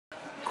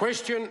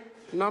Question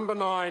number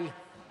 9,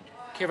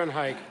 Kevin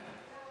Hague.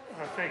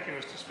 Thank you,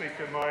 Mr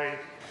Speaker.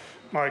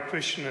 My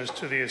question is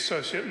to the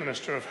Associate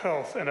Minister of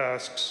Health and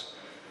asks,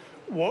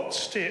 what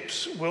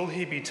steps will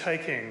he be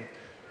taking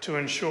to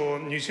ensure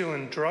New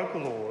Zealand drug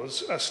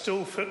laws are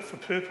still fit for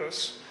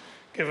purpose,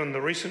 given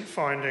the recent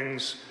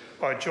findings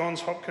by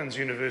Johns Hopkins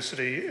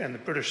University and the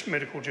British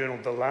medical journal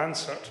The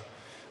Lancet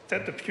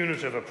that the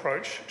punitive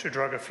approach to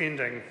drug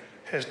offending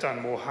has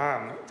done more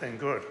harm than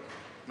good?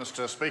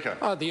 Mr Speaker.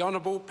 The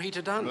Honourable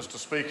Peter Dunn. Mr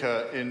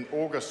Speaker, in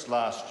August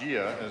last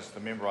year, as the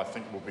member I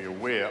think will be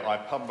aware, I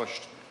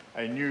published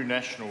a new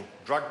national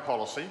drug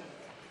policy.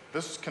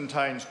 This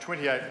contains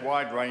 28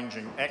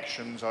 wide-ranging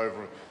actions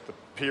over the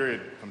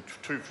period from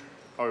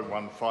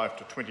 2015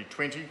 to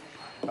 2020,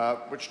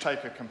 which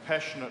take a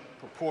compassionate,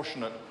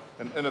 proportionate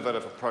and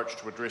innovative approach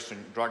to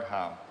addressing drug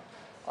harm.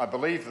 I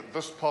believe that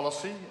this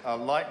policy,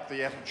 like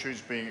the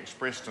attitudes being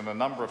expressed in a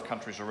number of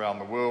countries around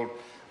the world,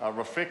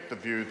 reflect the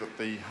view that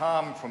the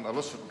harm from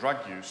illicit drug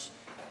use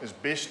is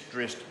best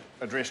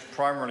addressed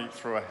primarily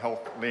through a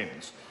health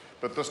lens.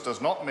 But this does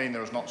not mean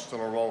there is not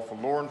still a role for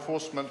law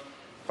enforcement,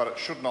 but it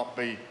should not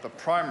be the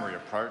primary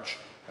approach,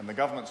 and the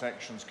government's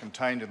actions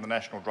contained in the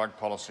National Drug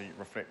Policy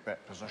reflect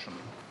that position.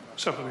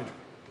 Supplementary.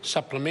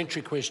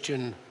 Supplementary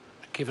question,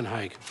 Kevin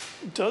Hague.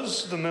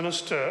 Does the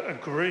Minister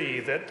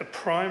agree that the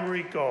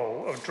primary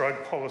goal of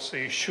drug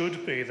policy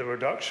should be the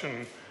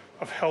reduction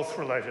of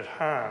health-related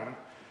harm,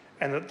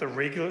 and that the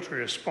regulatory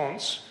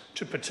response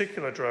to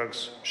particular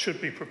drugs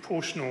should be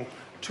proportional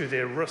to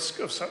their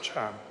risk of such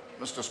harm?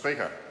 Mr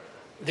Speaker.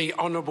 The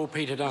Honourable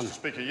Peter Dunn. Mr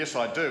Speaker, yes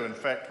I do. In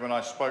fact, when I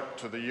spoke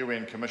to the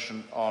UN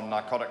Commission on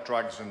Narcotic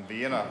Drugs in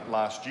Vienna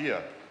last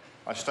year,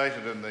 I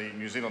stated in the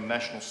New Zealand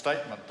National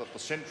Statement that the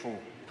central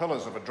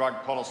pillars of a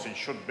drug policy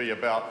should be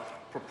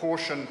about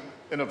proportion,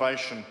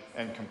 innovation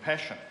and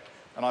compassion.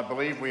 And I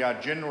believe we are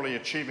generally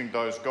achieving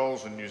those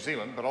goals in New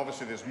Zealand, but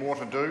obviously there's more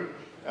to do,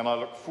 and I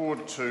look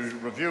forward to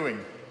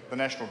reviewing the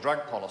National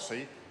Drug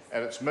Policy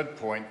at its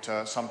midpoint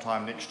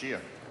sometime next year.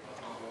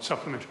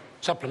 Supplementary.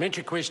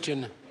 Supplementary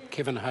question,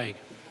 Kevin Hague.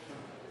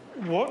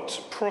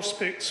 What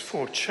prospects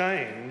for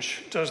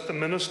change does the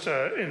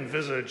Minister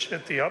envisage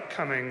at the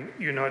upcoming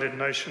United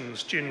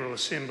Nations General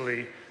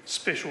Assembly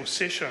special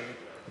session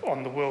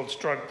on the world's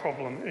drug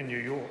problem in New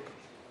York?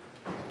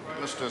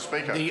 Mr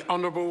Speaker. The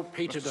Honourable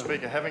Peter Dunn. Mr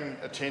Speaker, having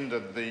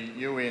attended the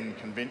UN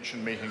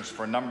Convention meetings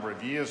for a number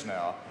of years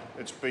now,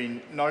 it's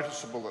been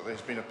noticeable that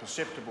there's been a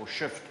perceptible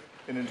shift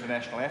in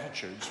international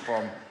attitudes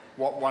from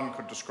what one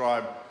could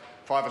describe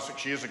 5 or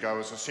 6 years ago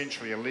as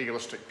essentially a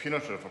legalistic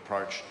punitive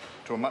approach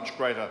to a much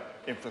greater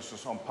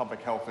emphasis on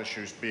public health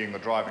issues being the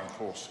driving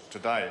force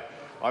today.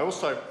 I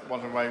also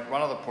want to make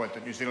one other point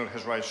that New Zealand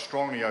has raised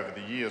strongly over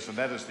the years, and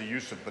that is the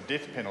use of the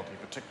death penalty,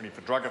 particularly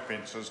for drug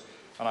offences,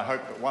 and I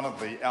hope that one of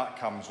the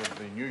outcomes of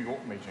the New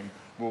York meeting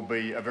will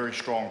be a very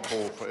strong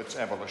call for its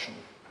abolition.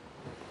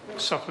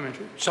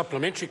 Supplementary.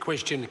 Supplementary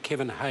question,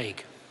 Kevin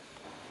Hague.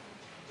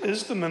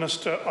 Is the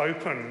Minister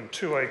open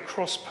to a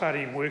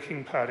cross-party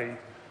working party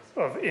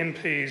of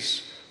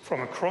MPs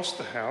from across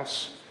the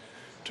House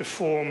to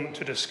form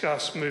to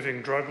discuss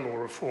moving drug law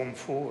reform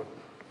forward?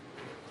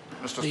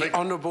 Mr. The Speaker.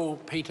 Honourable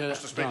Peter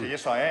Mr. Speaker, Dunn.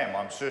 yes I am.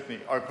 I'm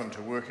certainly open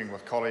to working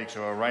with colleagues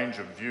who have a range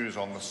of views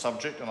on this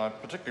subject, and I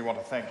particularly want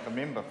to thank the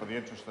member for the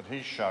interest that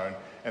he's shown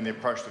and the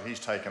approach that he's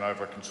taken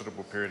over a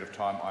considerable period of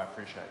time. I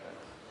appreciate that.